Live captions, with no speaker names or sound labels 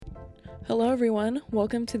Hello everyone,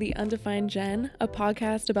 welcome to The Undefined Gen, a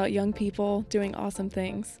podcast about young people doing awesome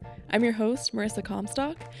things. I'm your host, Marissa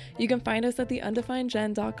Comstock. You can find us at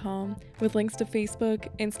theundefinedgen.com with links to Facebook,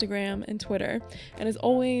 Instagram, and Twitter. And as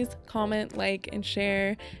always, comment, like, and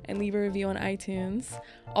share, and leave a review on iTunes.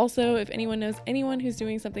 Also, if anyone knows anyone who's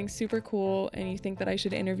doing something super cool and you think that I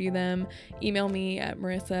should interview them, email me at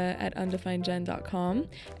marissa@undefinedgen.com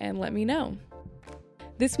and let me know.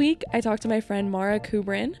 This week, I talked to my friend Mara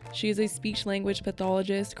Kubrin. She is a speech language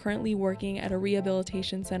pathologist currently working at a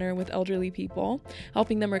rehabilitation center with elderly people,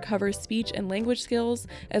 helping them recover speech and language skills,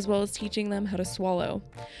 as well as teaching them how to swallow.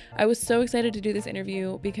 I was so excited to do this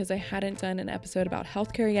interview because I hadn't done an episode about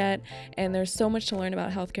healthcare yet, and there's so much to learn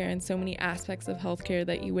about healthcare and so many aspects of healthcare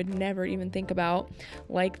that you would never even think about,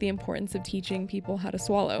 like the importance of teaching people how to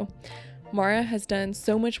swallow. Mara has done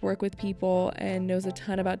so much work with people and knows a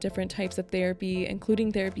ton about different types of therapy,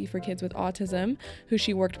 including therapy for kids with autism, who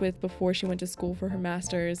she worked with before she went to school for her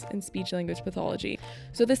master's in speech language pathology.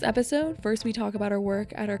 So this episode, first we talk about her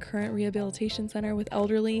work at our current rehabilitation center with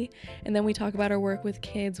elderly, and then we talk about her work with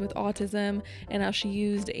kids with autism and how she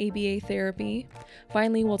used ABA therapy.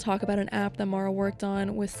 Finally, we'll talk about an app that Mara worked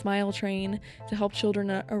on with Smile Train to help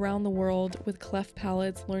children around the world with cleft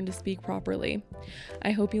palates learn to speak properly.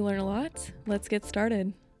 I hope you learn a lot. Let's get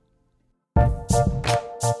started.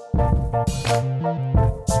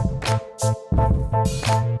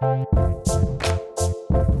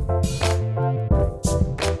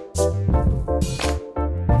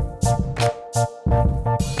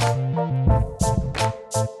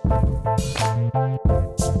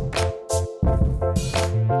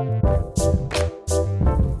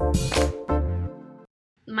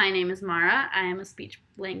 My name is Mara. I am a speech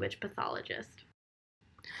language pathologist.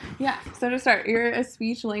 Yeah, so to start, you're a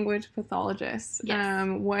speech language pathologist. Yes.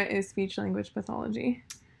 What is speech language pathology?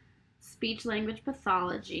 Speech language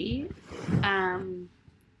pathology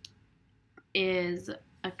is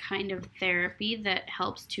a kind of therapy that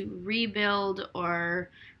helps to rebuild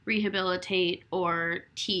or rehabilitate or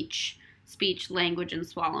teach speech, language, and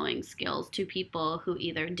swallowing skills to people who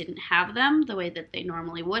either didn't have them the way that they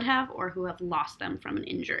normally would have or who have lost them from an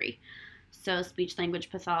injury. So speech language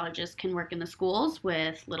pathologists can work in the schools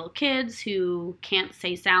with little kids who can't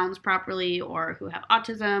say sounds properly or who have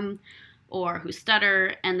autism or who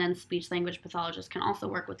stutter. And then speech language pathologists can also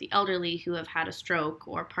work with the elderly who have had a stroke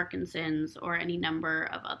or Parkinson's or any number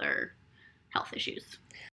of other health issues.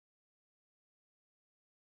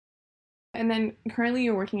 And then currently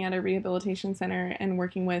you're working at a rehabilitation center and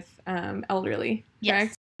working with elderly, correct?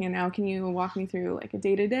 Yes. And now can you walk me through like a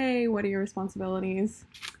day-to-day? What are your responsibilities?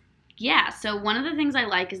 Yeah, so one of the things I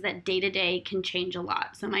like is that day-to-day can change a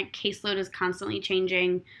lot. So my caseload is constantly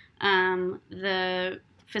changing. The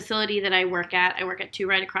facility that I work at two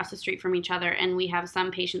right across the street from each other, and we have some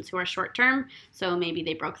patients who are short-term. So maybe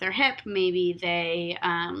they broke their hip, maybe they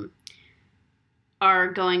are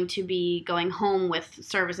going to be going home with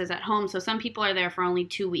services at home. So some people are there for only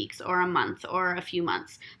 2 weeks or a month or a few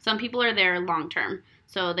months. Some people are there long-term.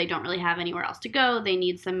 So they don't really have anywhere else to go. They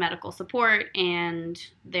need some medical support, and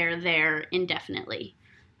they're there indefinitely.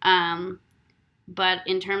 But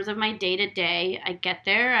in terms of my day-to-day, I get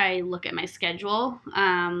there, I look at my schedule.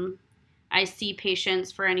 I see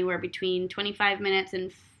patients for anywhere between 25 minutes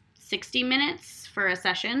and 60 minutes for a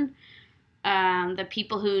session. The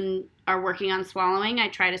people who are working on swallowing, I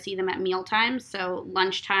try to see them at meal times. So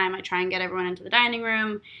lunchtime, I try and get everyone into the dining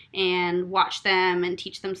room and watch them and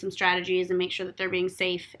teach them some strategies and make sure that they're being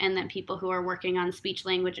safe. And then people who are working on speech,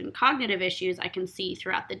 language, and cognitive issues, I can see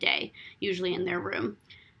throughout the day, usually in their room.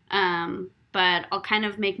 But I'll kind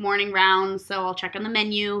of make morning rounds, so I'll check on the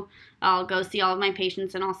menu. I'll go see all of my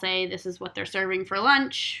patients and I'll say, this is what they're serving for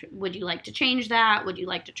lunch. Would you like to change that? Would you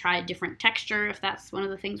like to try a different texture if that's one of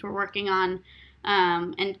the things we're working on?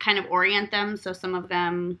 And kind of orient them. So some of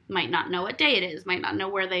them might not know what day it is, might not know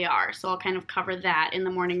where they are. So I'll kind of cover that in the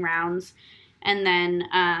morning rounds. And then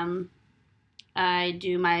I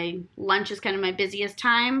do my lunch is kind of my busiest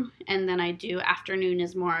time. And then I do afternoon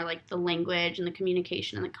is more like the language and the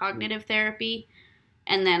communication and the cognitive therapy.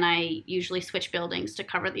 And then I usually switch buildings to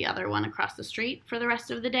cover the other one across the street for the rest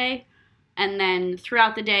of the day. And then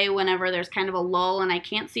throughout the day, whenever there's kind of a lull and I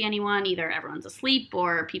can't see anyone, either everyone's asleep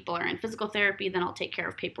or people are in physical therapy, then I'll take care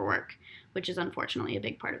of paperwork, which is unfortunately a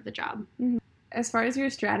big part of the job. Mm-hmm. As far as your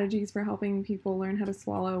strategies for helping people learn how to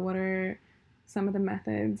swallow, what are some of the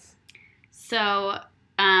methods? So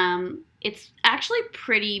it's actually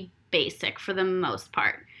pretty basic for the most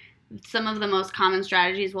part. Some of the most common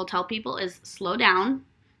strategies we'll tell people is slow down,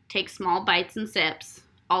 take small bites and sips,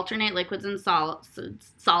 alternate liquids and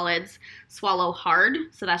solids, swallow hard.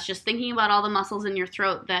 So that's just thinking about all the muscles in your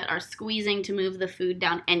throat that are squeezing to move the food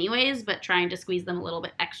down anyways, but trying to squeeze them a little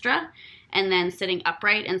bit extra, and then sitting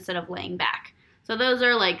upright instead of laying back. So those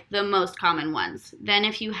are like the most common ones. Then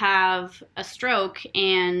if you have a stroke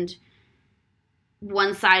and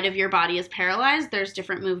one side of your body is paralyzed, there's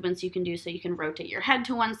different movements you can do. So you can rotate your head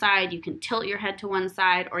to one side, you can tilt your head to one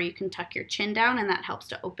side, or you can tuck your chin down, and that helps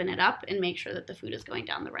to open it up and make sure that the food is going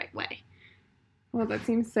down the right way. Well, that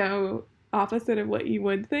seems so opposite of what you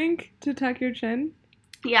would think, to tuck your chin.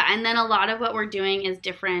 Yeah, and then a lot of what we're doing is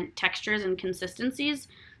different textures and consistencies.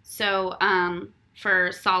 So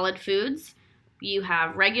for solid foods, you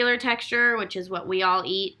have regular texture, which is what we all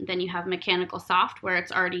eat. Then you have mechanical soft, where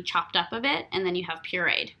it's already chopped up a bit. And then you have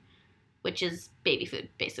pureed, which is baby food,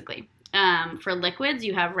 basically. For liquids,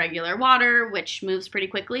 you have regular water, which moves pretty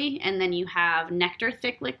quickly. And then you have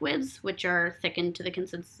nectar-thick liquids, which are thickened to the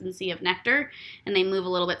consistency of nectar. And they move a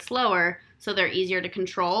little bit slower, so they're easier to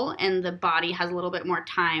control. And the body has a little bit more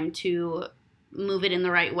time to move it in the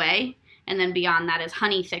right way. And then beyond that is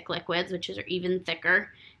honey-thick liquids, which are even thicker.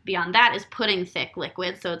 Beyond that is pudding-thick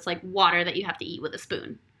liquids, so it's like water that you have to eat with a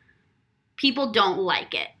spoon. People don't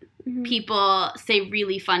like it. Mm-hmm. People say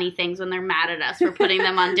really funny things when they're mad at us for putting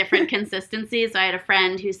them on different consistencies. So I had a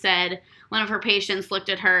friend who said, one of her patients looked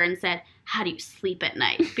at her and said, "How do you sleep at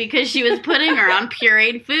night?" Because she was putting her on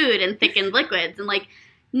pureed food and thickened liquids. And like,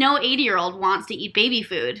 no 80-year-old wants to eat baby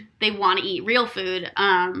food. They want to eat real food.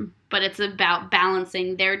 But it's about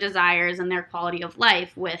balancing their desires and their quality of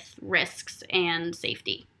life with risks and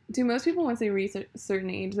safety. Do most people, once they reach a certain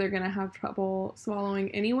age, they're going to have trouble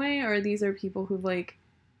swallowing anyway? Or these are people who've, like,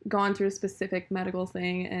 gone through a specific medical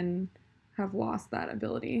thing and have lost that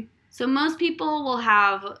ability? So most people will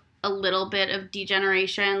have a little bit of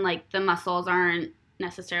degeneration, like the muscles aren't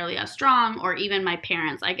necessarily as strong, or even my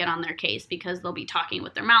parents, I get on their case because they'll be talking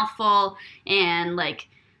with their mouth full, and, like,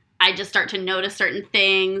 I just start to notice certain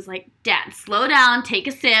things, like, Dad, slow down, take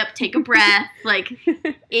a sip, take a breath. Like,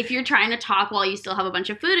 if you're trying to talk while you still have a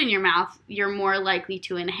bunch of food in your mouth, you're more likely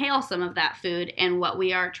to inhale some of that food. And what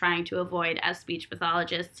we are trying to avoid as speech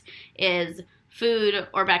pathologists is food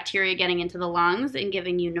or bacteria getting into the lungs and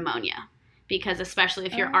giving you pneumonia. Because especially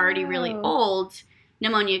if you're already really old,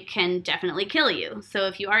 pneumonia can definitely kill you. So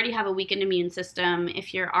if you already have a weakened immune system,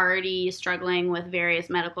 if you're already struggling with various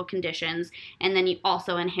medical conditions, and then you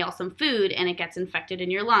also inhale some food and it gets infected in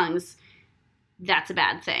your lungs, that's a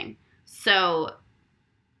bad thing. So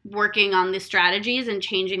working on the strategies and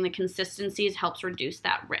changing the consistencies helps reduce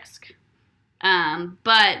that risk.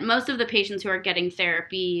 But most of the patients who are getting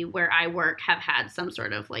therapy where I work have had some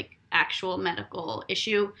sort of like actual medical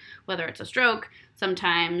issue, whether it's a stroke,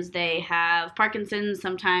 sometimes they have Parkinson's,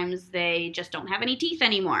 sometimes they just don't have any teeth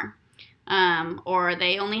anymore, or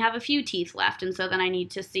they only have a few teeth left, and so then I need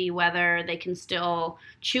to see whether they can still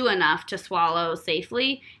chew enough to swallow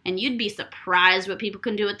safely, and you'd be surprised what people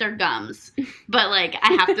can do with their gums, but like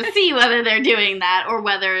I have to see whether they're doing that, or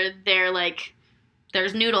whether they're like,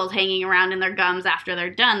 there's noodles hanging around in their gums after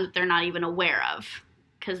they're done that they're not even aware of,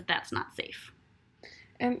 because that's not safe.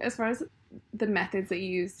 And as far as the methods that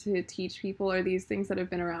you use to teach people, are these things that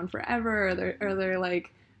have been around forever? Are there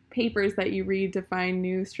like papers that you read to find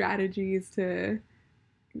new strategies to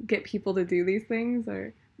get people to do these things?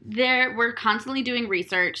 Or we're constantly doing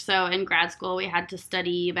research. So in grad school, we had to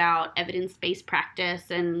study about evidence-based practice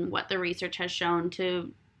and what the research has shown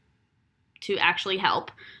to actually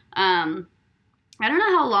help. I don't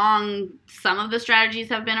know how long some of the strategies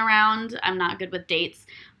have been around. I'm not good with dates,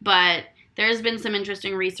 but there's been some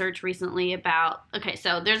interesting research recently about,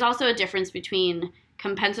 so there's also a difference between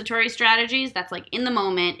compensatory strategies, that's like in the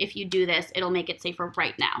moment, if you do this, it'll make it safer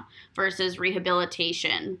right now, versus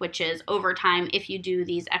rehabilitation, which is over time, if you do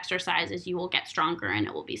these exercises, you will get stronger and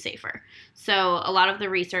it will be safer. So a lot of the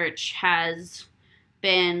research has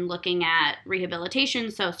been looking at rehabilitation,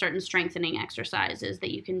 so certain strengthening exercises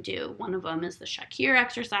that you can do. One of them is the Shakir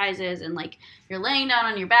exercises, and like you're laying down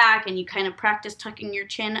on your back and you kind of practice tucking your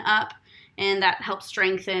chin up, and that helps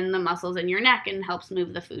strengthen the muscles in your neck and helps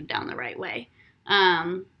move the food down the right way.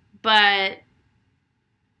 But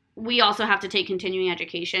we also have to take continuing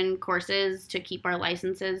education courses to keep our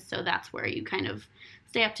licenses, so that's where you kind of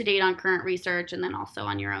stay up to date on current research, and then also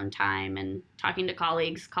on your own time and talking to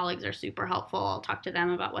colleagues. Colleagues are super helpful. I'll talk to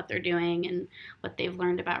them about what they're doing and what they've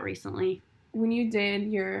learned about recently. When you did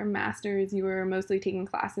your master's, you were mostly taking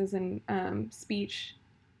classes in speech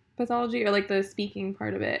pathology, or like the speaking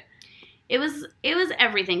part of it. It was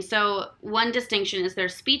everything. So one distinction is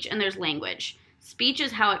there's speech and there's language. Speech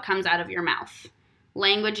is how it comes out of your mouth.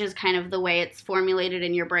 Language is kind of the way it's formulated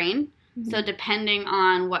in your brain. So depending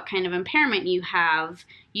on what kind of impairment you have,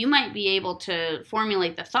 you might be able to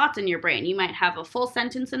formulate the thoughts in your brain. You might have a full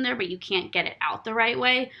sentence in there, but you can't get it out the right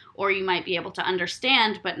way. Or you might be able to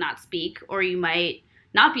understand but not speak. Or you might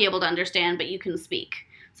not be able to understand, but you can speak.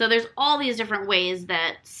 So there's all these different ways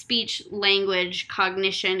that speech, language,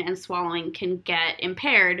 cognition, and swallowing can get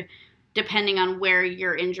impaired depending on where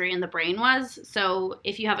your injury in the brain was. So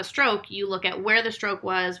if you have a stroke, you look at where the stroke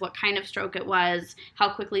was, what kind of stroke it was, how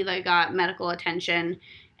quickly they got medical attention,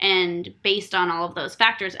 and based on all of those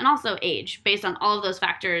factors, and also age, based on all of those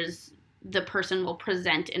factors, the person will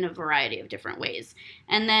present in a variety of different ways.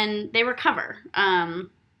 And then they recover.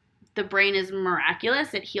 The brain is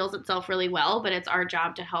miraculous. It heals itself really well, but it's our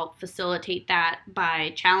job to help facilitate that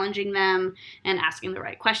by challenging them and asking the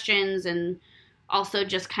right questions, and also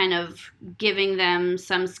just kind of giving them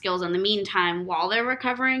some skills in the meantime while they're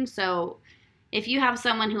recovering. So if you have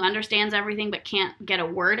someone who understands everything but can't get a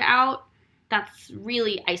word out, that's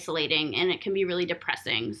really isolating and it can be really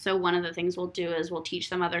depressing. So one of the things we'll do is we'll teach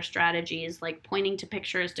them other strategies like pointing to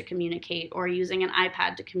pictures to communicate or using an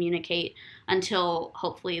iPad to communicate until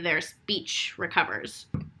hopefully their speech recovers.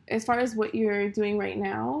 As far as what you're doing right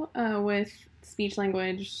now with speech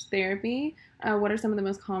language therapy, what are some of the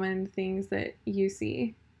most common things that you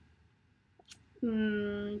see?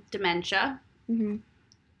 Dementia.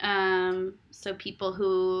 So people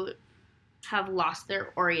who have lost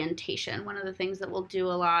their orientation. One of the things that we'll do a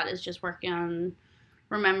lot is just working on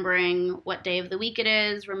remembering what day of the week it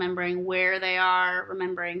is, remembering where they are,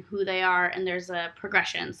 remembering who they are, and there's a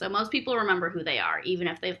progression. So most people remember who they are, even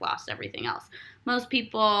if they've lost everything else. Most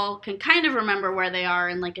people can kind of remember where they are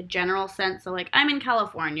in like a general sense. So like, I'm in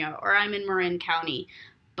California or I'm in Marin County,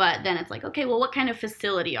 but then it's like, okay, well, what kind of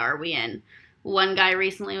facility are we in? One guy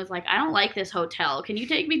recently was like, I don't like this hotel. Can you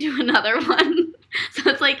take me to another one? So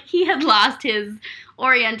it's like he had lost his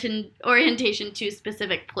orientation to a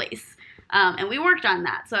specific place. And we worked on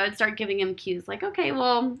that. So I'd start giving him cues like, okay,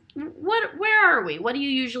 well, where are we? What do you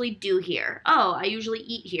usually do here? Oh, I usually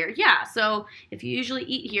eat here. Yeah, so if you usually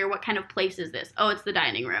eat here, what kind of place is this? Oh, it's the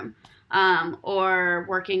dining room. Or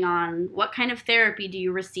working on what kind of therapy do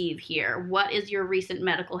you receive here? What is your recent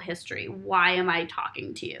medical history? Why am I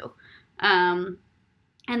talking to you? And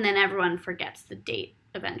then everyone forgets the date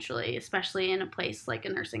eventually, especially in a place like a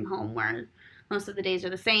nursing home where most of the days are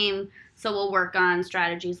the same. So we'll work on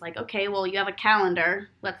strategies like, okay, well, you have a calendar.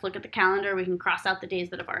 Let's look at the calendar. We can cross out the days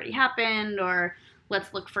that have already happened, or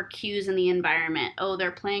let's look for cues in the environment. Oh,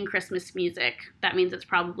 they're playing Christmas music. That means it's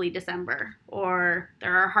probably December. Or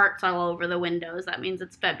there are hearts all over the windows. That means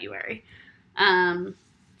it's February.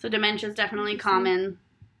 So dementia is definitely common.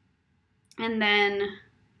 And then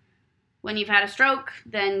when you've had a stroke,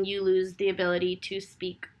 then you lose the ability to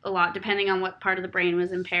speak a lot, depending on what part of the brain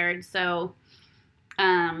was impaired. So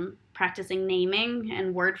practicing naming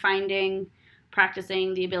and word finding,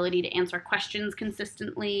 practicing the ability to answer questions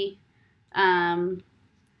consistently.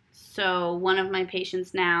 So one of my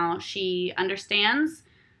patients now, she understands.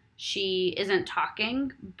 She isn't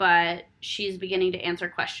talking, but she's beginning to answer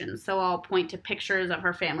questions. So I'll point to pictures of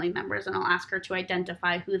her family members and I'll ask her to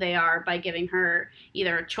identify who they are by giving her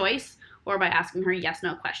either a choice or by asking her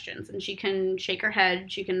yes/no questions. And she can shake her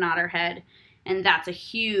head, she can nod her head, and that's a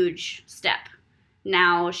huge step.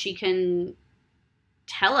 Now she can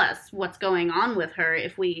tell us what's going on with her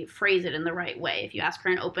if we phrase it in the right way. If you ask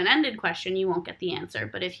her an open-ended question, you won't get the answer.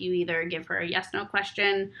 But if you either give her a yes/no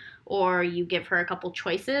question or you give her a couple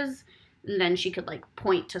choices, then she could like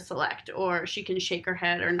point to select, or she can shake her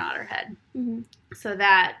head or nod her head. So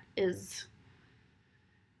that is...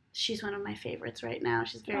 she's one of my favorites right now.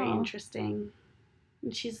 She's very interesting.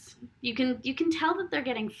 And you can tell that they're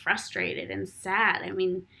getting frustrated and sad. I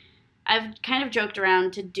mean, I've kind of joked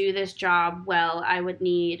around to do this job well, I would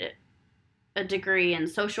need a degree in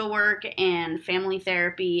social work and family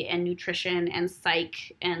therapy and nutrition and psych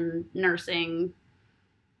and nursing,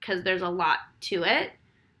 because there's a lot to it,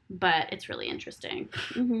 but it's really interesting.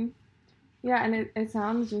 Yeah, and it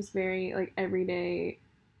sounds just very like every day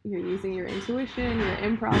you're using your intuition, you're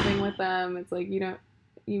improvising with them. It's like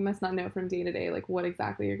you must not know from day to day like what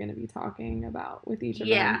exactly you're going to be talking about with each of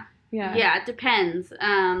them. Yeah, it depends.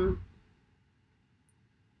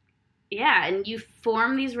 And you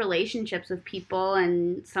form these relationships with people,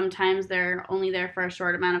 and sometimes they're only there for a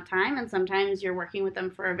short amount of time, and sometimes you're working with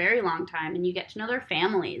them for a very long time, and you get to know their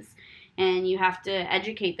families, and you have to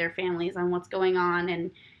educate their families on what's going on,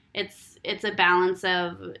 and it's a balance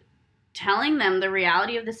of telling them the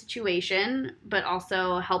reality of the situation, but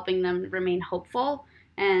also helping them remain hopeful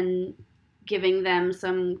and giving them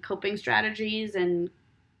some coping strategies. And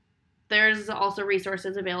there's also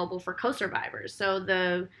resources available for co-survivors. So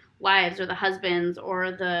the wives or the husbands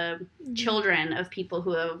or the children of people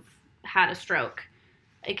who have had a stroke.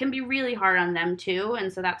 It can be really hard on them too,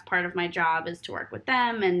 and so that's part of my job, is to work with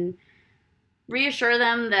them and reassure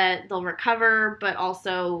them that they'll recover, but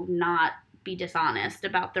also not be dishonest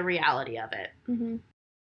about the reality of it. Mm-hmm.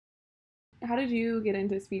 How did you get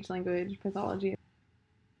into speech language pathology?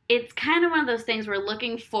 It's kind of one of those things where,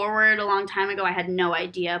 looking forward a long time ago, I had no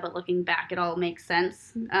idea, but looking back, it all makes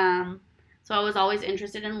sense. So I was always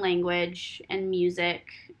interested in language and music.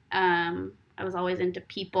 I was always into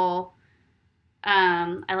people.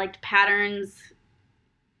 I liked patterns.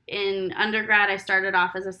 In undergrad, I started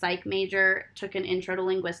off as a psych major, took an intro to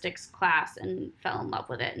linguistics class, and fell in love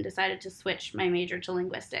with it and decided to switch my major to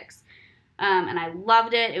linguistics. And I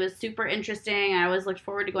loved it. It was super interesting. I always looked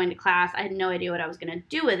forward to going to class. I had no idea what I was going to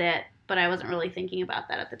do with it, but I wasn't really thinking about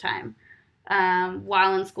that at the time.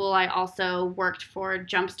 While in school, I also worked for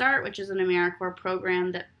Jumpstart, which is an AmeriCorps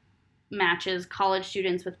program that matches college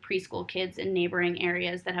students with preschool kids in neighboring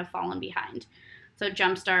areas that have fallen behind. So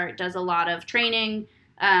Jumpstart does a lot of training.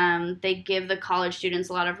 They give the college students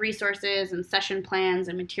a lot of resources and session plans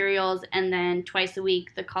and materials, and then twice a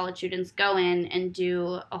week the college students go in and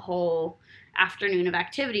do a whole afternoon of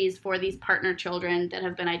activities for these partner children that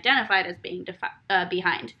have been identified as being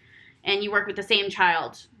behind. And you work with the same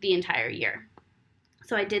child the entire year.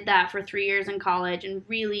 So I did that for 3 years in college and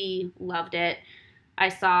really loved it. I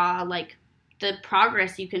saw the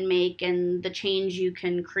progress you can make and the change you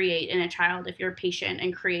can create in a child if you're patient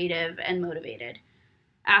and creative and motivated.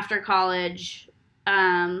 After college,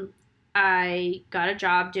 I got a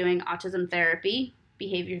job doing autism therapy,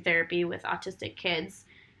 behavior therapy with autistic kids,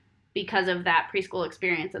 because of that preschool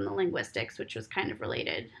experience and the linguistics, which was kind of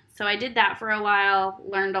related. So I did that for a while,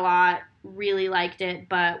 learned a lot, really liked it,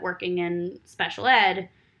 but working in special ed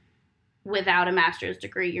without a master's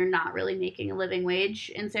degree, you're not really making a living wage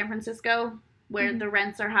in San Francisco, where the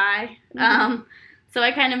rents are high. So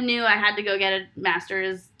I kind of knew I had to go get a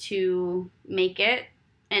master's to make it.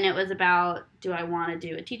 And it was about, do I want to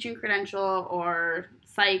do a teaching credential or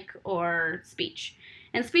psych or speech?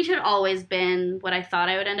 And speech had always been what I thought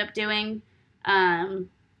I would end up doing.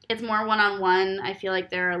 It's more one-on-one. I feel like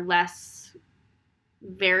there are less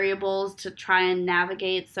variables to try and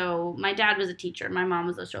navigate. So my dad was a teacher. My mom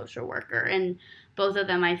was a social worker. And both of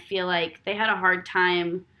them, I feel like they had a hard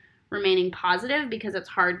time remaining positive because it's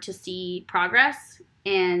hard to see progress.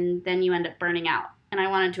 And then you end up burning out. And I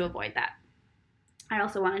wanted to avoid that. I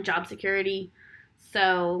also wanted job security.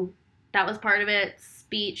 So that was part of it.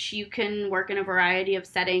 Speech, you can work in a variety of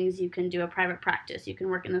settings. You can do a private practice. You can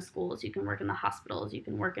work in the schools. You can work in the hospitals. You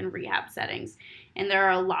can work in rehab settings. And there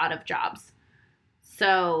are a lot of jobs.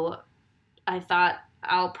 So I thought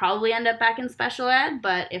I'll probably end up back in special ed,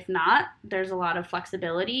 but if not, there's a lot of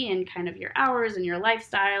flexibility in kind of your hours and your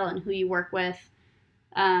lifestyle and who you work with.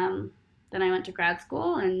 Then I went to grad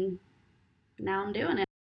school, and now I'm doing it.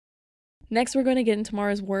 Next, we're going to get into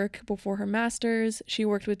Mara's work before her master's. She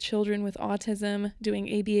worked with children with autism doing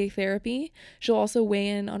ABA therapy. She'll also weigh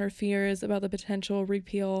in on her fears about the potential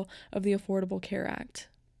repeal of the Affordable Care Act.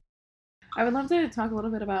 I would love to talk a little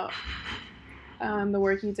bit about the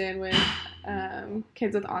work you did with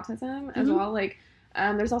kids with autism as well.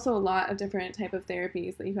 There's also a lot of different type of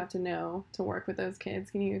therapies that you have to know to work with those kids.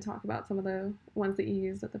 Can you talk about some of the ones that you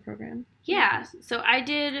used at the program? Yeah, so I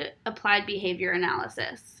did applied behavior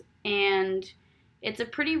analysis, and it's a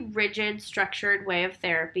pretty rigid, structured way of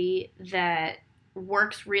therapy that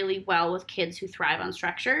works really well with kids who thrive on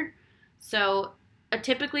structure. So a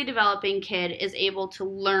typically developing kid is able to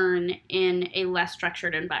learn in a less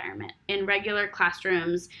structured environment. In regular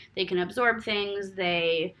classrooms, they can absorb things.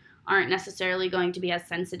 They aren't necessarily going to be as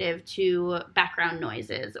sensitive to background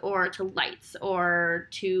noises or to lights or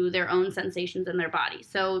to their own sensations in their body.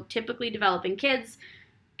 So typically developing kids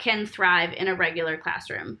can thrive in a regular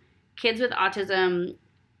classroom. Kids with autism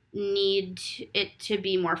need it to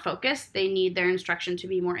be more focused. They need their instruction to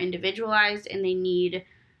be more individualized, and they need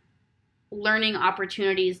learning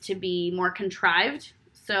opportunities to be more contrived.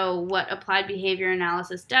 So what applied behavior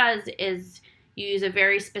analysis does is you use a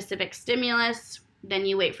very specific stimulus, then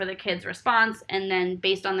you wait for the kid's response, and then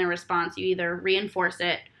based on their response, you either reinforce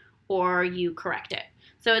it or you correct it.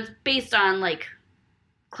 So it's based on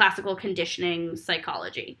classical conditioning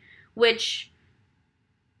psychology, which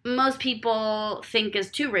most people think is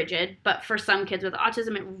too rigid, but for some kids with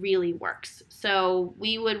autism, it really works. So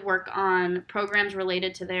we would work on programs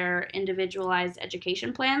related to their individualized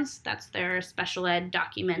education plans. That's their special ed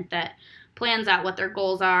document that plans out what their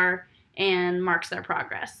goals are and marks their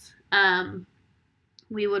progress.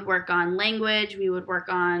 We would work on language. We would work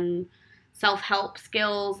on self-help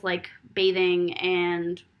skills like bathing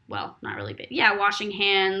and well, not really big. Yeah, washing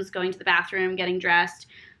hands, going to the bathroom, getting dressed,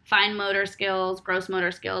 fine motor skills, gross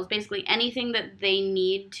motor skills, basically anything that they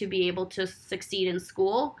need to be able to succeed in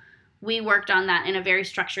school. We worked on that in a very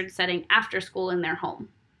structured setting after school in their home.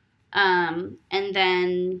 And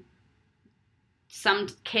then some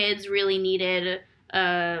kids really needed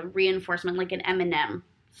reinforcement, like an M&M.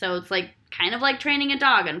 So it's like kind of like training a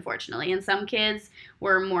dog, unfortunately. And some kids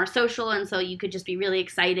were more social, and so you could just be really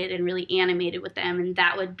excited and really animated with them, and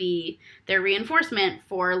that would be their reinforcement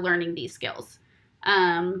for learning these skills.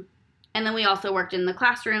 And then we also worked in the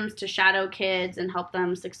classrooms to shadow kids and help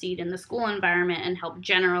them succeed in the school environment and help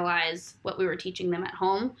generalize what we were teaching them at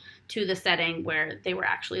home to the setting where they were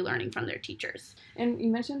actually learning from their teachers. And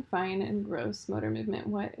you mentioned fine and gross motor movement.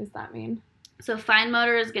 What does that mean? So fine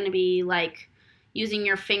motor is going to be like using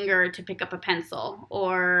your finger to pick up a pencil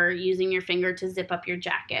or using your finger to zip up your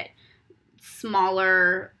jacket.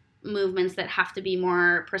 Smaller movements that have to be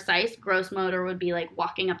more precise. Gross motor would be like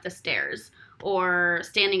walking up the stairs or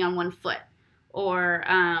standing on one foot or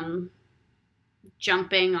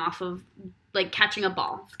jumping off of, like catching a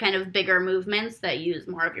ball. It's kind of bigger movements that use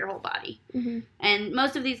more of your whole body. Mm-hmm. And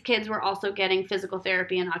most of these kids were also getting physical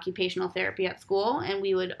therapy and occupational therapy at school, and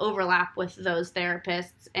we would overlap with those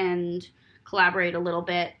therapists and collaborate a little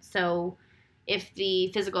bit. So if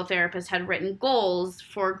the physical therapist had written goals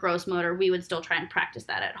for gross motor, we would still try and practice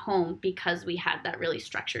that at home because we had that really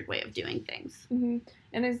structured way of doing things. Mm-hmm.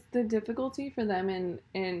 And is the difficulty for them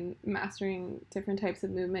in mastering different types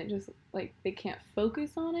of movement just like they can't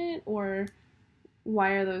focus on it, or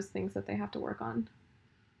why are those things that they have to work on?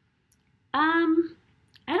 I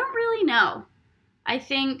don't really know. I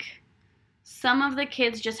think some of the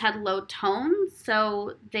kids just had low tones,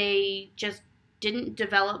 so they just didn't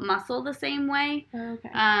develop muscle the same way. Okay.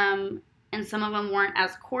 And some of them weren't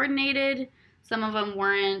as coordinated. Some of them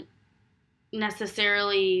weren't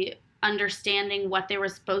necessarily understanding what they were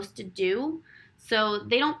supposed to do. So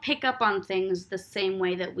they don't pick up on things the same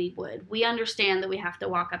way that we would. We understand that we have to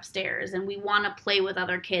walk upstairs and we want to play with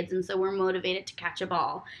other kids, and so we're motivated to catch a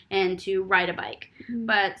ball and to ride a bike. Mm-hmm.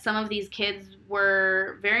 But some of these kids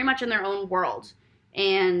were very much in their own world,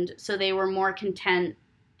 and so they were more content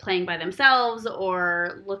playing by themselves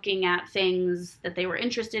or looking at things that they were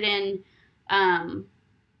interested in.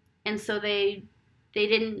 And so they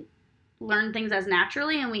didn't learn things as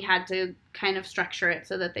naturally, and we had to kind of structure it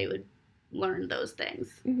so that they would learn those things.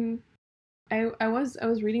 Mm-hmm. I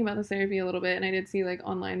was reading about this therapy a little bit, and I did see like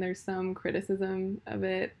online there's some criticism of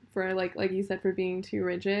it for like you said, for being too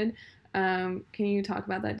rigid. Can you talk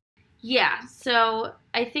about that? Yeah, so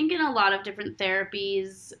I think in a lot of different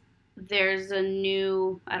therapies there's a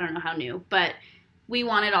new, I don't know how new, but we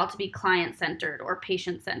want it all to be client-centered or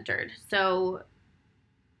patient-centered. So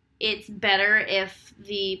it's better if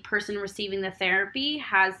the person receiving the therapy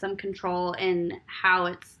has some control in how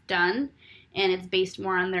it's done, and it's based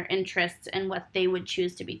more on their interests and what they would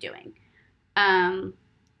choose to be doing. ABA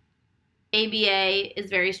is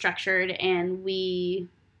very structured, and we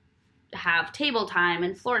have table time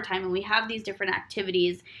and floor time, and we have these different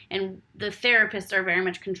activities, and the therapists are very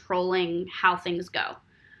much controlling how things go.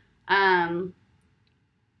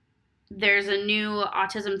 There's a new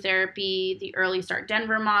autism therapy, the Early Start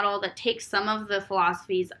Denver model, that takes some of the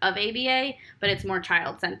philosophies of ABA, but it's more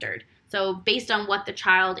child-centered. So based on what the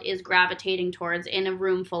child is gravitating towards in a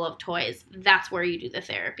room full of toys, that's where you do the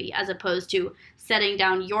therapy, as opposed to setting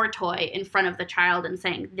down your toy in front of the child and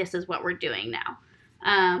saying, this is what we're doing now.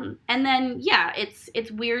 And then, yeah,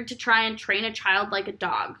 it's weird to try and train a child like a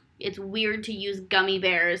dog. It's weird to use gummy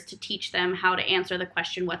bears to teach them how to answer the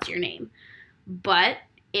question, what's your name? But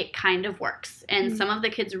it kind of works. And some of the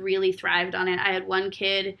kids really thrived on it. I had one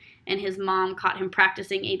kid, and his mom caught him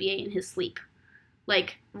practicing ABA in his sleep.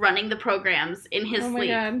 Like, running the programs in his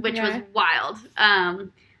sleep, God, which was wild.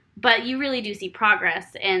 But you really do see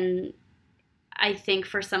progress. And I think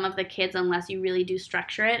for some of the kids, unless you really do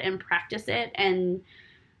structure it and practice it and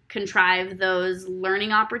contrive those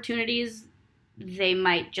learning opportunities, they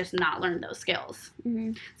might just not learn those skills.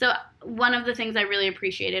 Mm-hmm. So one of the things I really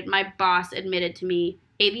appreciated, my boss admitted to me,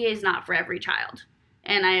 ABA is not for every child.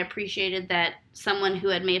 And I appreciated that someone who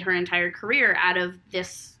had made her entire career out of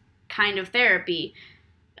this kind of therapy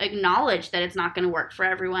acknowledged that it's not going to work for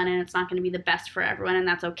everyone, and it's not going to be the best for everyone, and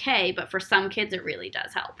that's okay. But for some kids, it really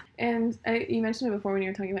does help. And you mentioned it before when you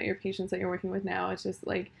were talking about your patients that you're working with now. It's just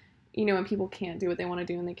like, you know, when people can't do what they want to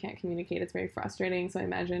do and they can't communicate, it's very frustrating. So I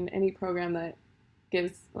imagine any program that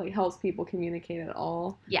helps people communicate at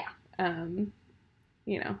all. Yeah.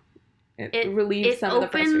 You know, it relieves some of the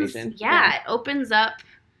frustration. Yeah, it opens up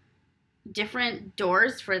different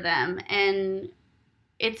doors for them, and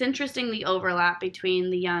it's interesting the overlap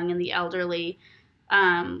between the young and the elderly.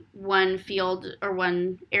 One field or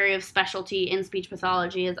one area of specialty in speech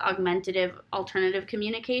pathology is augmentative alternative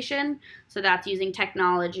communication. So that's using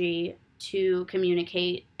technology to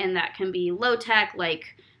communicate, and that can be low tech,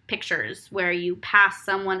 like pictures, where you pass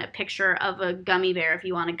someone a picture of a gummy bear if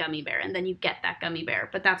you want a gummy bear, and then you get that gummy bear.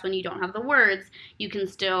 But that's when you don't have the words. You can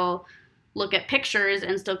still look at pictures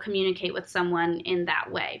and still communicate with someone in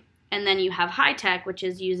that way. And then you have high tech, which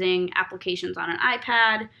is using applications on an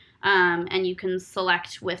iPad, and you can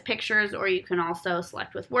select with pictures, or you can also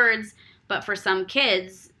select with words. But for some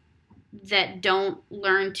kids that don't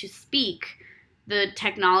learn to speak, the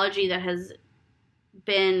technology that has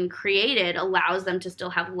been created allows them to still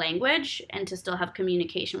have language and to still have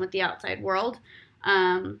communication with the outside world.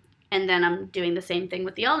 And then I'm doing the same thing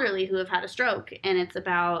with the elderly who have had a stroke, and it's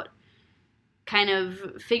about kind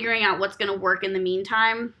of figuring out what's going to work in the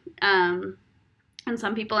meantime. And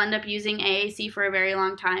some people end up using AAC for a very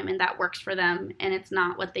long time, and that works for them, and it's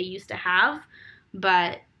not what they used to have,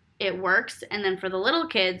 but it works. And then for the little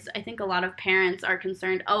kids, I think a lot of parents are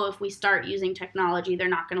concerned, if we start using technology, they're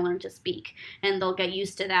not going to learn to speak, and they'll get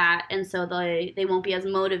used to that, and so they won't be as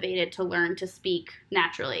motivated to learn to speak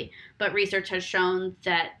naturally. But research has shown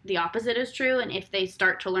that the opposite is true, and if they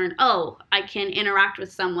start to learn, I can interact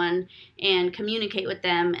with someone and communicate with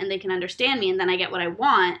them, and they can understand me, and then I get what I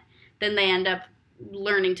want, then they end up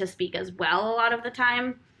learning to speak as well a lot of the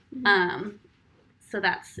time. So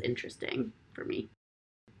that's interesting for me.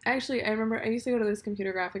 Actually, I remember I used to go to this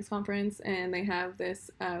computer graphics conference, and they have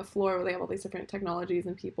this floor where they have all these different technologies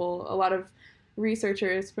and people, a lot of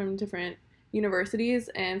researchers from different universities,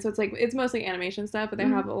 and so it's mostly animation stuff, but they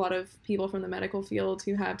have a lot of people from the medical field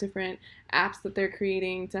who have different apps that they're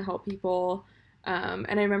creating to help people.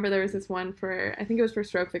 And I remember there was this one I think it was for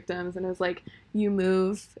stroke victims, and it was like it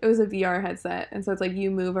was a VR headset, and so it's like you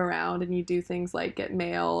move around and you do things like get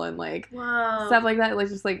mail and like stuff like that, like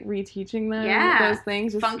just like reteaching them those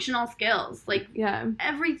things. Functional skills.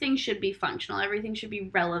 Everything should be functional. Everything should be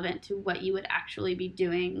relevant to what you would actually be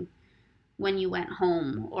doing when you went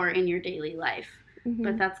home or in your daily life.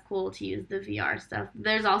 But that's cool to use the VR stuff.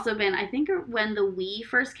 There's also been, I think when the Wii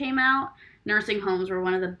first came out, nursing homes were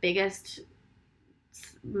one of the biggest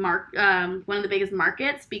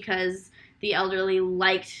markets, because the elderly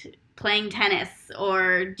liked playing tennis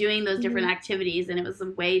or doing those different activities, and it was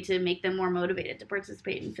a way to make them more motivated to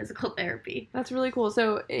participate in physical therapy. That's really cool.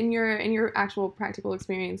 So in your actual practical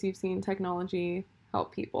experience, you've seen technology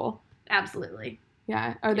help people? Absolutely.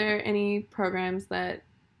 Yeah. Are there any programs that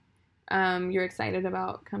you're excited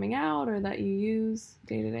about coming out or that you use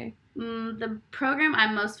day to day? The program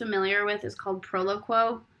I'm most familiar with is called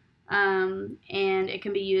Proloquo. And it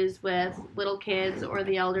can be used with little kids or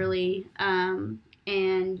the elderly,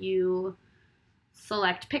 and you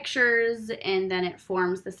select pictures, and then it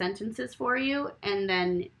forms the sentences for you, and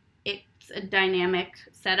then it's a dynamic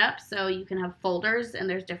setup, so you can have folders, and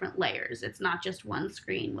there's different layers. It's not just one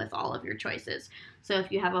screen with all of your choices. So if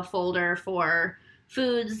you have a folder for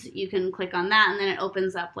foods, you can click on that, and then it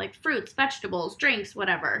opens up like fruits, vegetables, drinks,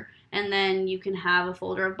 whatever. And then you can have a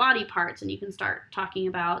folder of body parts, and you can start talking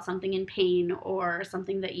about something in pain or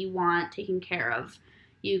something that you want taken care of.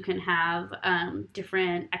 You can have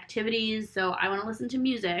different activities. So I want to listen to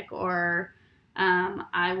music, or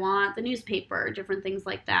I want the newspaper, different things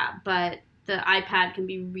like that. But the iPad can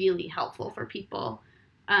be really helpful for people.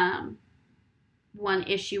 One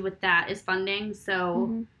issue with that is funding.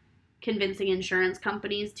 So convincing insurance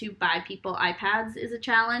companies to buy people iPads is a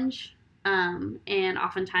challenge. And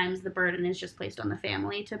oftentimes the burden is just placed on the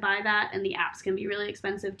family to buy that, and the apps can be really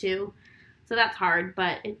expensive too. So that's hard,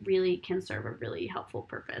 but it really can serve a really helpful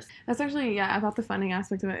purpose. That's actually, about the funding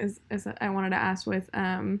aspect of it is I wanted to ask with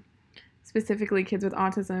specifically kids with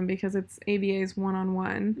autism, because it's ABA's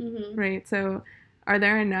one-on-one, right? So are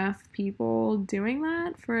there enough people doing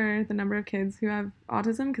that for the number of kids who have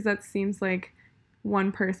autism? Because that seems like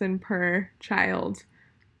one person per child.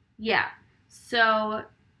 Yeah. So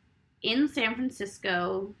in San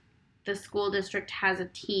Francisco, the school district has a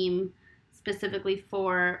team specifically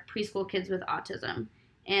for preschool kids with autism,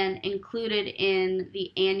 and included in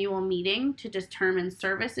the annual meeting to determine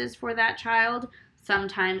services for that child,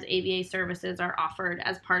 sometimes ABA services are offered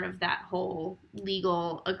as part of that whole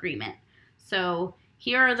legal agreement. So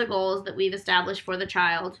here are the goals that we've established for the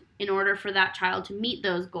child. In order for that child to meet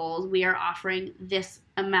those goals, we are offering this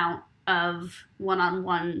amount of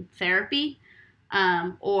one-on-one therapy,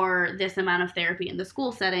 or this amount of therapy in the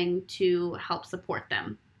school setting to help support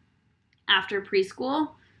them. After preschool,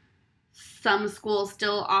 some schools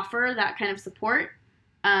still offer that kind of support,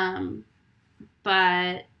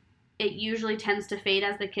 but it usually tends to fade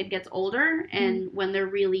as the kid gets older, and when they're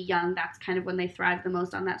really young, that's kind of when they thrive the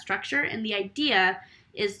most on that structure. And the idea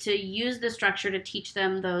is to use the structure to teach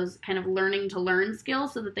them those kind of learning to learn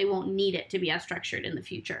skills so that they won't need it to be as structured in the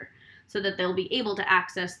future, so that they'll be able to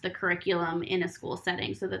access the curriculum in a school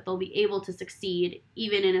setting, so that they'll be able to succeed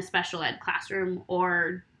even in a special ed classroom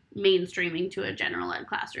or mainstreaming to a general ed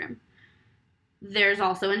classroom. There's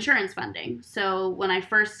also insurance funding. So when I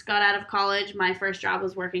first got out of college, my first job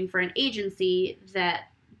was working for an agency that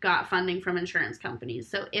got funding from insurance companies.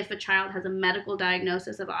 So if a child has a medical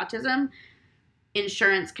diagnosis of autism,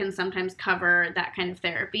 insurance can sometimes cover that kind of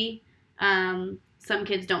therapy. Some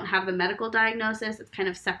kids don't have the medical diagnosis. It's kind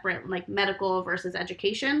of separate, like medical versus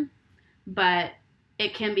education, but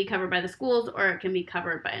it can be covered by the schools or it can be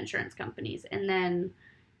covered by insurance companies. And then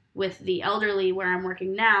with the elderly, where I'm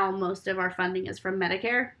working now, most of our funding is from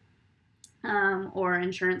Medicare or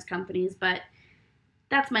insurance companies. But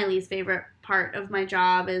that's my least favorite part of my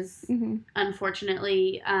job is,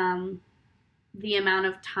 unfortunately, the amount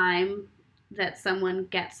of time that someone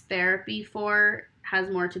gets therapy for has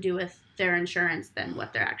more to do with their insurance than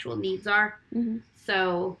what their actual needs are.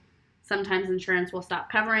 So sometimes insurance will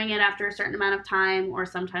stop covering it after a certain amount of time, or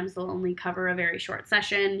sometimes they'll only cover a very short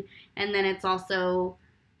session. And then it's also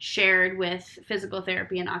shared with physical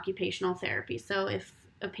therapy and occupational therapy. So if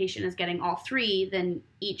a patient is getting all three, then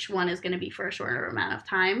each one is going to be for a shorter amount of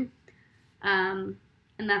time. And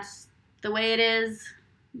that's the way it is.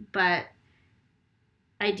 But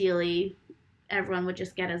ideally, everyone would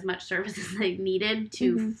just get as much service as they needed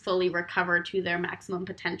to fully recover to their maximum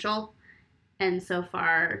potential. And so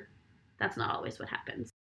far, that's not always what happens.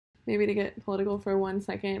 Maybe to get political for 1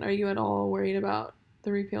 second, are you at all worried about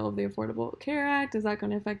the repeal of the Affordable Care Act? Is that going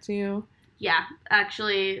to affect you? Yeah,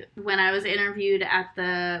 actually, when I was interviewed at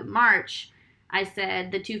the march, I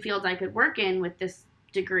said the two fields I could work in with this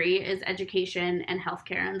degree is education and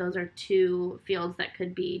healthcare, and those are two fields that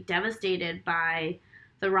could be devastated by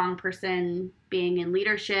the wrong person being in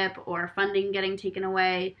leadership or funding getting taken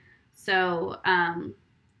away. So I'm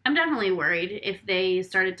definitely worried if they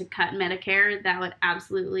started to cut Medicare, that would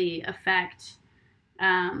absolutely affect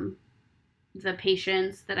the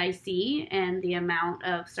patients that I see and the amount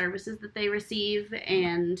of services that they receive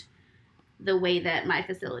and the way that my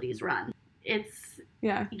facilities run. It's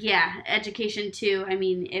education too. I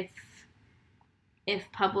mean,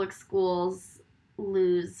 if public schools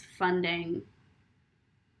lose funding,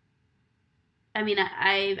 I mean,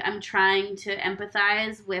 I'm trying to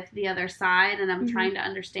empathize with the other side, and I'm trying to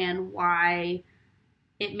understand why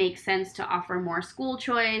it makes sense to offer more school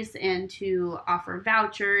choice and to offer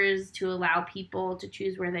vouchers to allow people to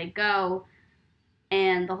choose where they go.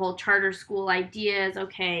 And the whole charter school idea is,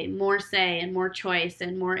 okay, more say and more choice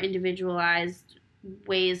and more individualized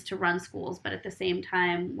ways to run schools. But at the same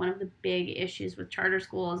time, one of the big issues with charter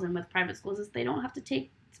schools and with private schools is they don't have to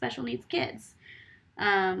take special needs kids.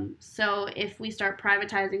 So if we start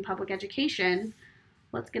privatizing public education,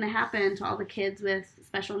 what's going to happen to all the kids with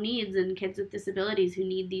special needs and kids with disabilities who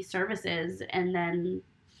need these services? And then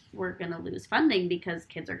we're going to lose funding because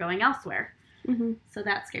kids are going elsewhere. So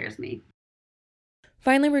that scares me.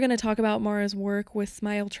 Finally, we're going to talk about Mara's work with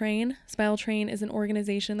Smile Train. Smile Train is an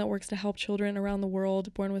organization that works to help children around the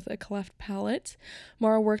world born with a cleft palate.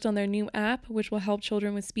 Mara worked on their new app, which will help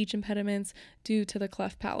children with speech impediments due to the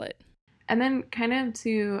cleft palate. And then kind of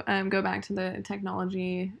to go back to the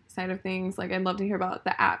technology side of things, like I'd love to hear about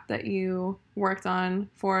the app that you worked on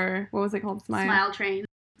for, what was it called? Smile Train.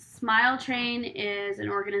 Smile Train is an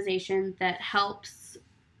organization that helps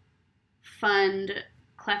fund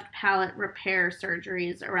cleft palate repair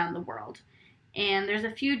surgeries around the world. And there's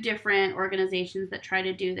a few different organizations that try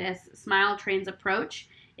to do this. Smile Train's approach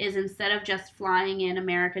is, instead of just flying in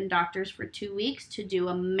American doctors for 2 weeks to do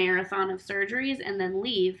a marathon of surgeries and then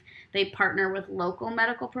leave, they partner with local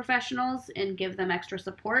medical professionals and give them extra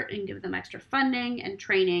support and give them extra funding and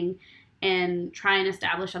training and try and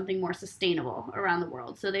establish something more sustainable around the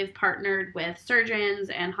world. So they've partnered with surgeons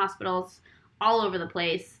and hospitals all over the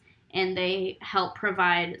place, and they help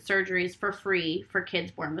provide surgeries for free for kids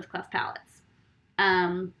born with cleft palates.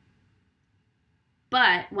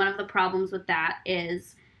 But one of the problems with that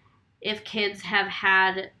is if kids have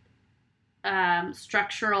had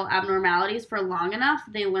structural abnormalities for long enough,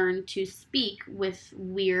 they learn to speak with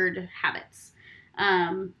weird habits.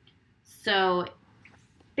 So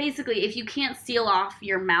basically, if you can't seal off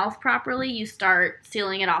your mouth properly, you start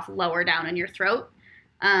sealing it off lower down in your throat,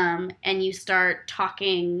 and you start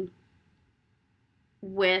talking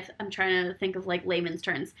with, I'm trying to think of like layman's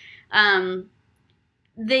terms,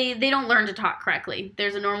 they don't learn to talk correctly.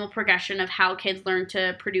 There's a normal progression of how kids learn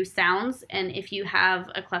to produce sounds, and if you have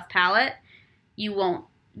a cleft palate, you won't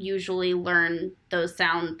usually learn those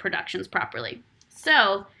sound productions properly.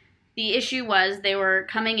 So the issue was they were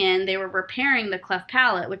coming in, they were repairing the cleft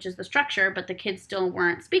palate, which is the structure, but the kids still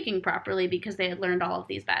weren't speaking properly because they had learned all of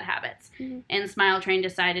these bad habits. Mm-hmm. And Smile Train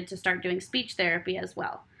decided to start doing speech therapy as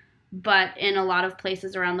well. But in a lot of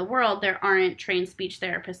places around the world, there aren't trained speech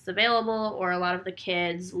therapists available, or a lot of the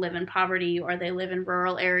kids live in poverty, or they live in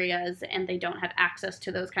rural areas and they don't have access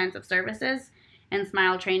to those kinds of services. And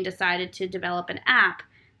Smile Train decided to develop an app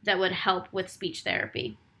that would help with speech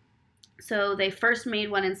therapy. So they first made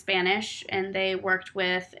one in Spanish, and they worked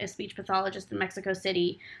with a speech pathologist in Mexico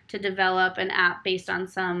City to develop an app based on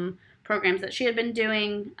some programs that she had been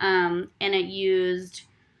doing, and it used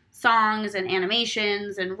songs and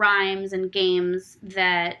animations and rhymes and games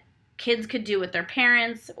that kids could do with their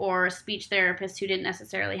parents, or speech therapists who didn't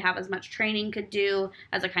necessarily have as much training could do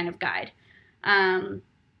as a kind of guide.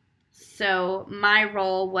 So my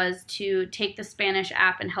role was to take the Spanish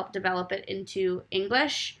app and help develop it into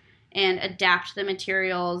English and adapt the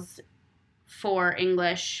materials for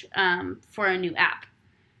English for a new app.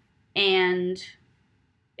 And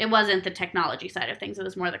it wasn't the technology side of things. It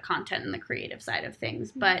was more the content and the creative side of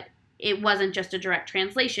things. But it wasn't just a direct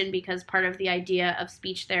translation, because part of the idea of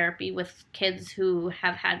speech therapy with kids who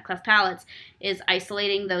have had cleft palates is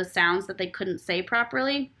isolating those sounds that they couldn't say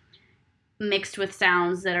properly, mixed with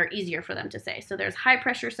sounds that are easier for them to say. So there's high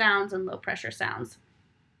pressure sounds and low pressure sounds.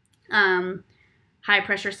 High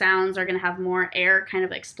pressure sounds are going to have more air kind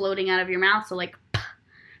of exploding out of your mouth. So like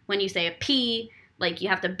when you say a P, like you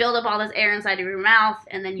have to build up all this air inside of your mouth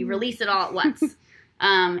and then you release it all at once.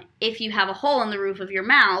 If you have a hole in the roof of your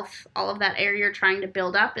mouth, all of that air you're trying to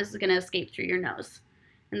build up is going to escape through your nose.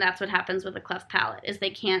 And that's what happens with a cleft palate, is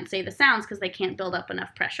they can't say the sounds because they can't build up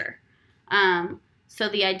enough pressure. So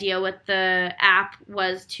the idea with the app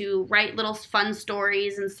was to write little fun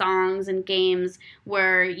stories and songs and games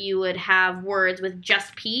where you would have words with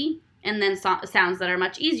just P and then sounds that are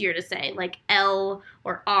much easier to say, like L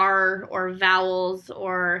or R or vowels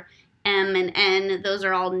or M and N. Those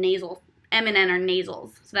are all nasal. M and N are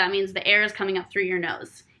nasals. So that means the air is coming up through your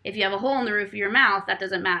nose. If you have a hole in the roof of your mouth, that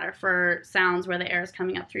doesn't matter for sounds where the air is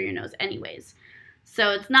coming up through your nose anyways.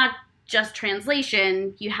 So it's not just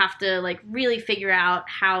translation. You have to like really figure out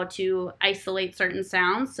how to isolate certain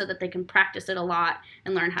sounds so that they can practice it a lot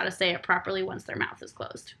and learn how to say it properly once their mouth is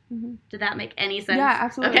closed. Mm-hmm. Did that make any sense? Yeah,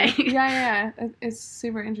 absolutely. Okay. Yeah. It's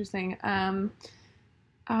super interesting. There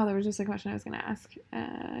was just a question I was going to ask,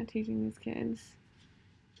 teaching these kids.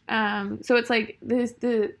 So it's like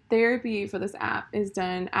the therapy for this app is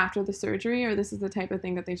done after the surgery, or this is the type of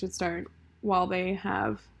thing that they should start while they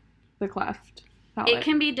have the cleft palate? It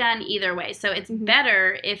can be done either way. So it's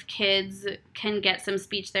better if kids can get some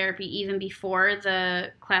speech therapy even before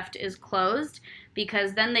the cleft is closed,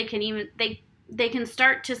 because then they can even they can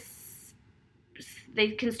start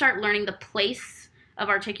learning the place of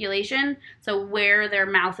articulation, so where their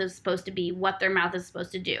mouth is supposed to be, what their mouth is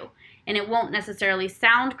supposed to do. And it won't necessarily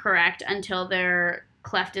sound correct until their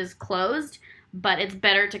cleft is closed, but it's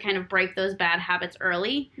better to kind of break those bad habits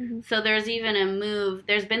early. Mm-hmm. So there's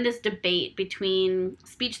been this debate between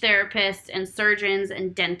speech therapists and surgeons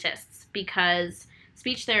and dentists, because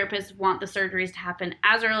speech therapists want the surgeries to happen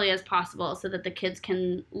as early as possible so that the kids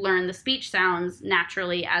can learn the speech sounds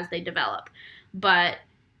naturally as they develop. But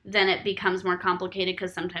then it becomes more complicated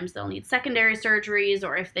because sometimes they'll need secondary surgeries,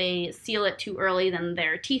 or if they seal it too early, then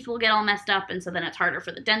their teeth will get all messed up, and so then it's harder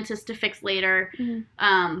for the dentist to fix later.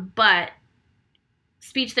 Mm-hmm. But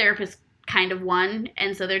speech therapists kind of won,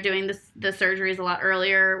 and so they're doing the surgeries a lot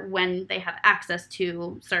earlier when they have access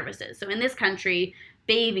to services. So in this country,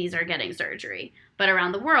 babies are getting surgery, but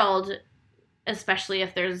around the world, especially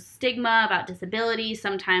if there's stigma about disability,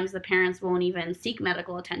 sometimes the parents won't even seek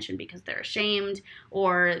medical attention because they're ashamed,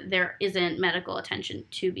 or there isn't medical attention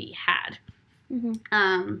to be had.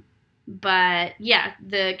 Mm-hmm. But yeah,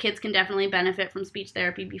 the kids can definitely benefit from speech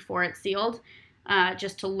therapy before it's sealed,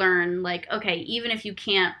 just to learn, like, okay, even if you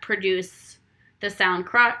can't produce the sound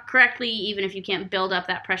correctly, even if you can't build up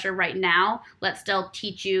that pressure right now, let's still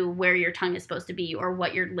teach you where your tongue is supposed to be or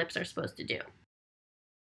what your lips are supposed to do.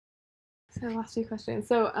 So last two questions.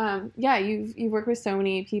 So, you've worked with so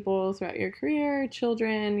many people throughout your career,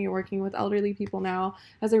 children, you're working with elderly people now.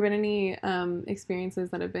 Has there been any experiences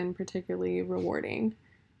that have been particularly rewarding?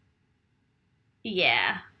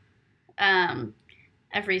 Yeah.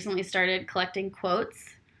 I've recently started collecting quotes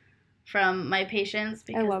from my patients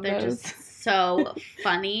because they're just so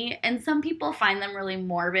funny. And some people find them really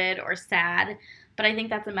morbid or sad, But I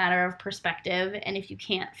think that's a matter of perspective, and if you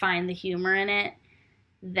can't find the humor in it,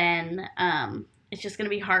 then it's just going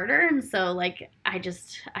to be harder. And so, like, I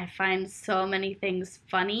find so many things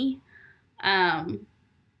funny. And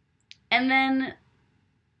then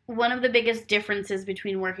one of the biggest differences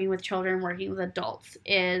between working with children and working with adults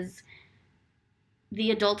is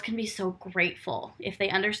the adults can be so grateful if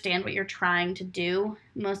they understand what you're trying to do.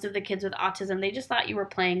 Most of the kids with autism, they just thought you were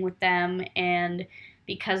playing with them, and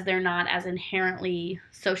because they're not as inherently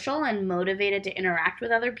social and motivated to interact with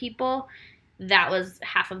other people, that was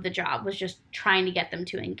half of the job, was just trying to get them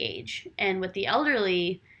to engage. And with the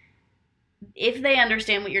elderly, if they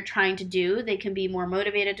understand what you're trying to do, they can be more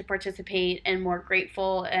motivated to participate and more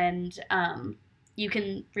grateful, and you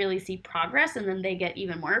can really see progress, and then they get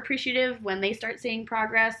even more appreciative when they start seeing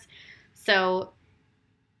progress. So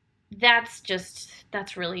that's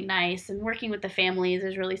really nice. And working with the families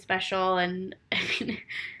is really special. And I mean,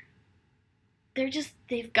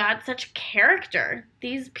 they've got such character.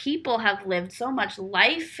 These people have lived so much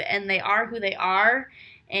life, and they are who they are,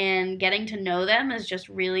 and getting to know them is just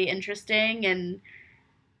really interesting, and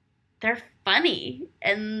they're funny,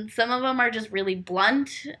 and some of them are just really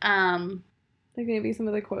blunt. Like maybe some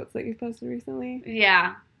of the quotes that you've posted recently.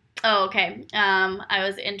 Yeah. Oh, okay. I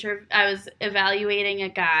was evaluating a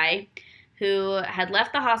guy who had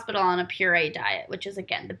left the hospital on a puree diet, which is,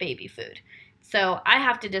 again, the baby food. So I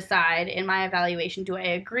have to decide in my evaluation, do I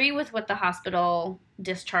agree with what the hospital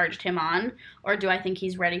discharged him on, or do I think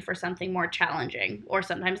he's ready for something more challenging? Or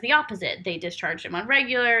sometimes the opposite. They discharged him on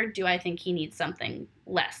regular. Do I think he needs something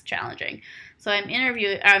less challenging? So I'm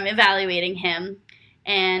evaluating him,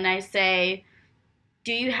 and I say,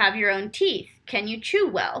 do you have your own teeth? Can you chew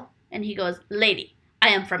well? And he goes, lady, I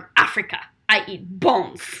am from Africa. I eat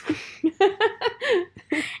bones.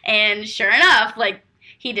 And sure enough, like,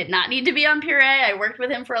 he did not need to be on puree. I worked with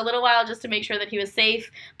him for a little while just to make sure that he was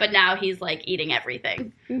safe, but now he's, like, eating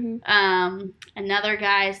everything. Mm-hmm. Another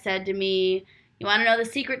guy said to me, you want to know the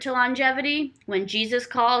secret to longevity? When Jesus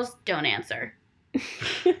calls, don't answer.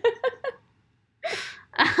 It's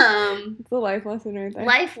a life lesson right there.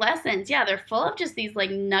 Life lessons, yeah. They're full of just these,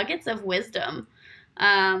 like, nuggets of wisdom.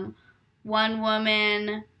 One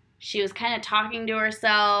woman, she was kind of talking to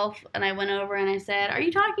herself, and I went over and I said, are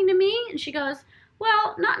you talking to me? And she goes,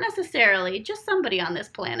 well, not necessarily, just somebody on this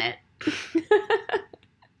planet.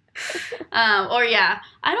 Or yeah,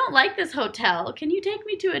 I don't like this hotel. Can you take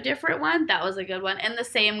me to a different one? That was a good one. And the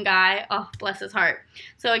same guy, oh, bless his heart.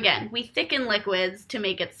 So again, we thicken liquids to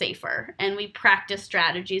make it safer, and we practice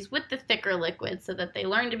strategies with the thicker liquids so that they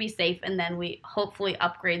learn to be safe, and then we hopefully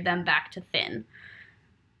upgrade them back to thin.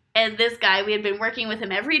 And this guy, we had been working with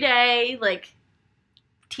him every day, like,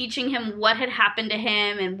 teaching him what had happened to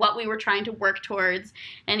him and what we were trying to work towards.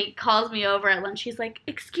 And he calls me over at lunch. He's like,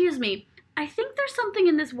 excuse me, I think there's something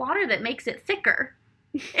in this water that makes it thicker.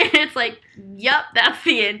 And it's like, yep, that's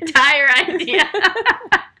the entire idea.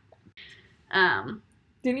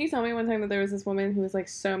 Didn't you tell me one time that there was this woman who was, like,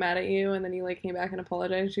 so mad at you, and then you, like, came back and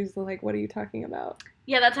apologized? She was like, what are you talking about?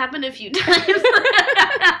 Yeah, that's happened a few times.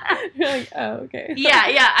 You're like, oh, okay.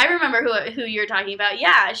 Yeah, I remember who you're talking about.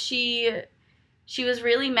 Yeah, she was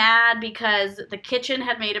really mad because the kitchen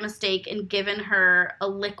had made a mistake and given her a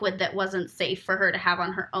liquid that wasn't safe for her to have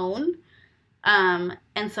on her own.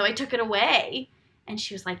 And so I took it away, and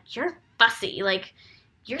she was like, you're fussy. Like,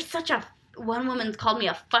 you're such a, one woman called me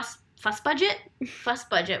a fuss budget,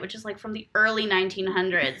 which is, like, from the early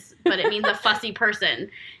 1900s, but it means a fussy person.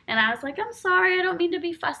 And I was like, I'm sorry, I don't mean to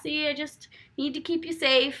be fussy. I just need to keep you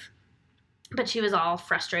safe. But she was all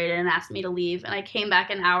frustrated and asked me to leave. And I came back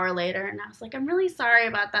an hour later, and I was like, I'm really sorry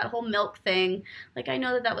about that whole milk thing. Like, I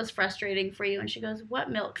know that was frustrating for you. And she goes, what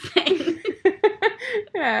milk thing?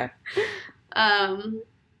 Yeah.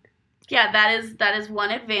 Yeah, that is one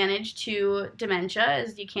advantage to dementia,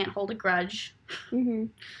 is you can't hold a grudge. Mm-hmm.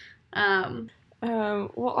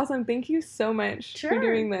 Well, awesome. Thank you so much for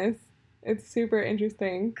doing this. It's super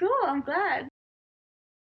interesting. Cool. I'm glad.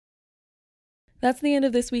 That's the end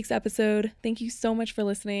of this week's episode. Thank you so much for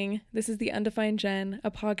listening. This is The Undefined Gen, a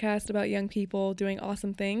podcast about young people doing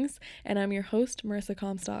awesome things, and I'm your host, Marissa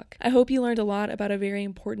Comstock. I hope you learned a lot about a very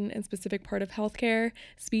important and specific part of healthcare,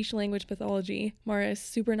 speech language pathology. Mara is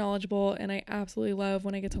super knowledgeable, and I absolutely love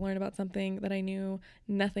when I get to learn about something that I knew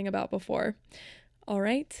nothing about before. All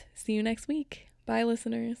right, see you next week. Bye,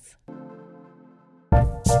 listeners.